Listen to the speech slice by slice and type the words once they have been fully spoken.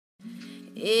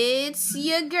It's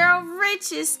your girl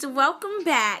Richest. Welcome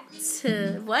back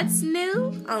to What's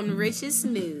New on Richest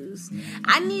News.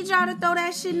 I need y'all to throw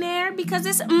that shit in there because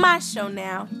it's my show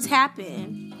now. Tap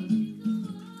in.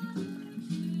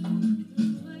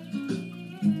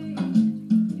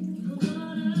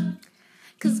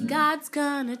 Cause God's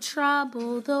gonna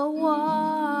trouble the waters.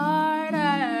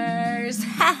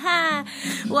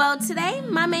 Well, today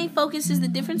my main focus is the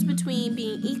difference between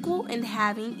being equal and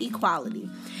having equality.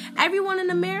 Everyone in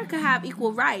America have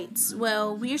equal rights.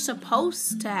 Well, we're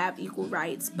supposed to have equal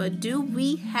rights, but do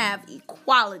we have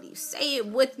equality? Say it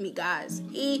with me, guys.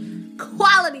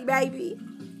 Equality, baby.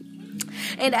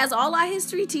 And as all our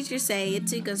history teachers say, it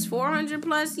took us 400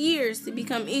 plus years to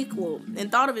become equal and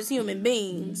thought of as human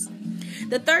beings.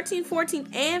 The 13th,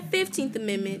 14th, and 15th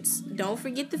Amendments, don't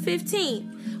forget the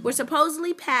 15th, were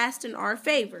supposedly passed in our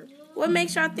favor. What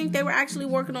makes y'all think they were actually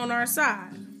working on our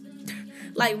side?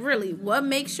 Like, really, what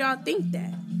makes y'all think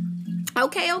that?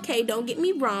 Okay, don't get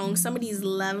me wrong. Some of these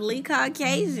lovely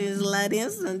Caucasians love them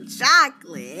some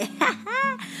chocolate.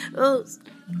 Oops.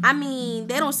 I mean,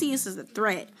 they don't see us as a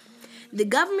threat. The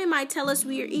government might tell us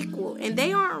we are equal, and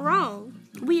they aren't wrong.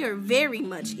 We are very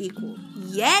much equal.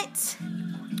 Yet,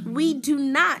 we do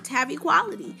not have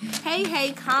equality.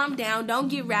 Hey, calm down. Don't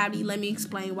get rowdy. Let me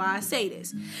explain why I say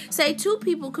this. Say two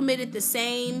people committed the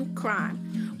same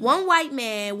crime. One white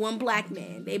man, one black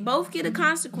man. They both get a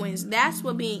consequence. That's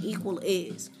what being equal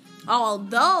is.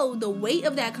 Although the weight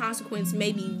of that consequence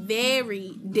may be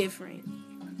very different.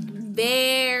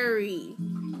 Very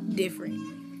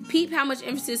different. Peep how much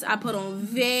emphasis I put on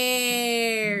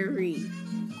very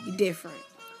different.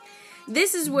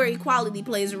 This is where equality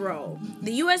plays a role.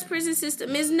 The U.S. prison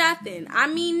system is nothing. I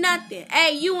mean nothing.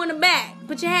 Hey, you in the back,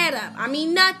 put your head up. I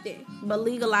mean nothing but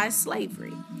legalized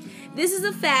slavery. This is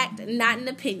a fact, not an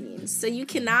opinion, so you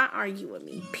cannot argue with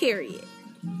me, period.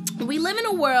 We live in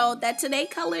a world that today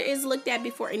color is looked at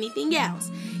before anything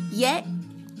else. Yet,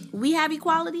 we have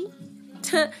equality?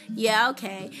 Yeah,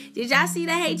 okay. Did y'all see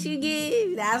The Hate U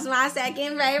Give? That's my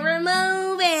second favorite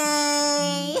movie.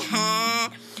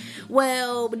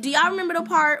 Well, do y'all remember the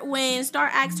part when Star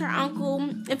asked her uncle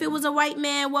if it was a white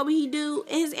man, what would he do?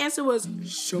 And his answer was,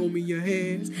 show me your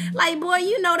hands. Like, boy,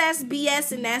 you know that's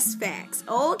BS and that's facts.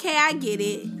 Okay, I get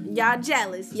it. Y'all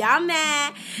jealous. Y'all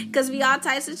mad because we all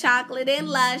types of chocolate and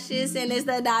luscious and it's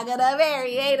the dog of the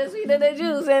berry, ain't the sweet of the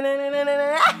juice and the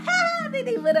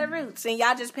with the roots and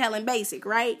y'all just pelling basic,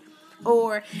 right?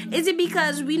 Or is it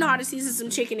because we know how to season some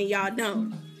chicken and y'all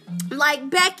don't? Like,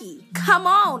 Becky, come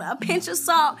on, a pinch of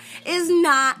salt is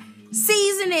not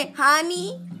seasoning,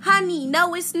 honey. Honey,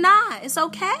 no, it's not. It's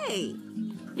okay.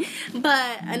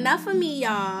 But enough of me,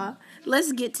 y'all.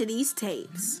 Let's get to these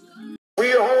tapes.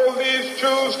 We hold these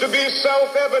truths to be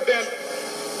self-evident,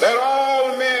 that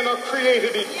all men are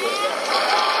created equal.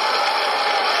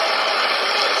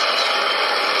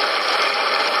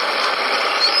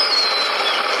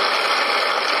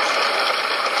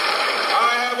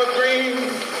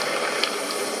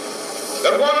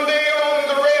 That one day on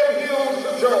the red hills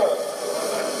of Georgia,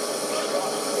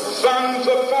 sons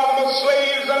of former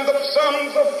slaves and the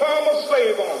sons of former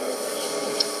slave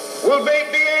owners will they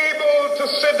be able to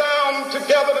sit down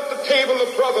together at the table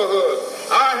of brotherhood.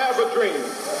 I have a dream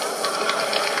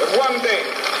that one day,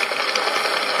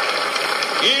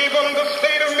 even the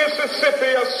state of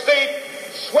Mississippi, a state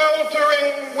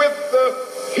sweltering with the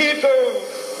heat of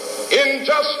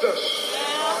injustice,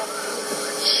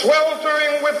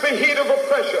 sweltering with the heat of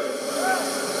oppression,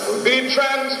 will be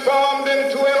transformed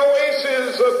into an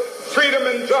oasis of freedom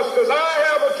and justice. I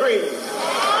have a dream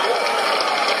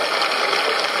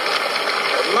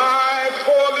that my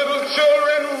four little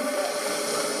children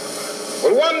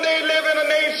will one day live in a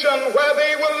nation where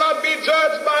they will not be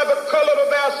judged by the color of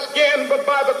their skin, but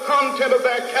by the content of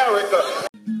their character.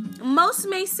 Most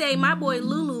may say my boy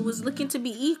Lulu was looking to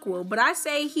be equal, but I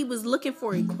say he was looking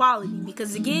for equality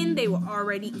because, again, they were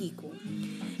already equal.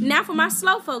 Now, for my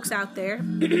slow folks out there,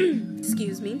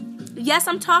 excuse me, yes,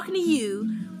 I'm talking to you.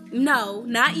 No,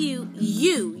 not you.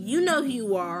 You know who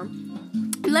you are.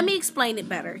 Let me explain it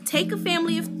better. Take a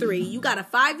family of three. You got a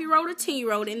 5-year-old, a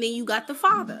 10-year-old, and then you got the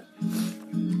father.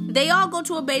 They all go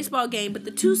to a baseball game, but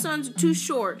the two sons are too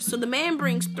short, so the man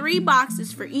brings 3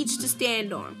 boxes for each to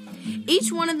stand on. Each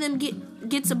one of them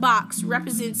gets a box,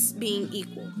 represents being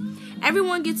equal.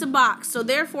 Everyone gets a box, so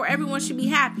therefore everyone should be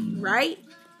happy, right?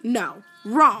 No,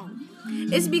 wrong.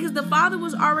 It's because the father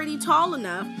was already tall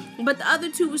enough, but the other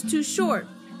 2 was too short.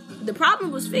 The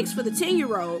problem was fixed for the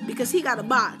 10-year-old because he got a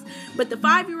box, but the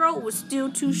 5-year-old was still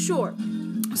too short.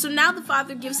 So now the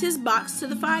father gives his box to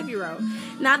the 5-year-old.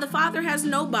 Now the father has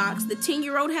no box, the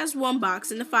 10-year-old has 1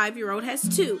 box, and the 5-year-old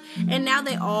has 2. And now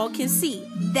they all can see.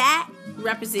 That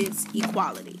represents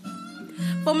equality.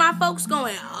 For my folks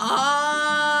going,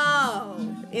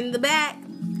 oh, in the back,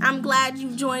 I'm glad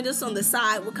you joined us on the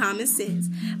side with common sense.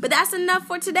 But that's enough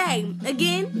for today.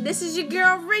 Again, this is your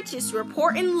girl Richest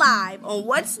reporting live on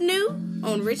What's New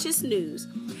on Richest News.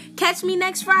 Catch me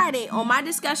next Friday on my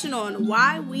discussion on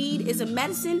why weed is a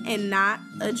medicine and not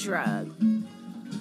a drug.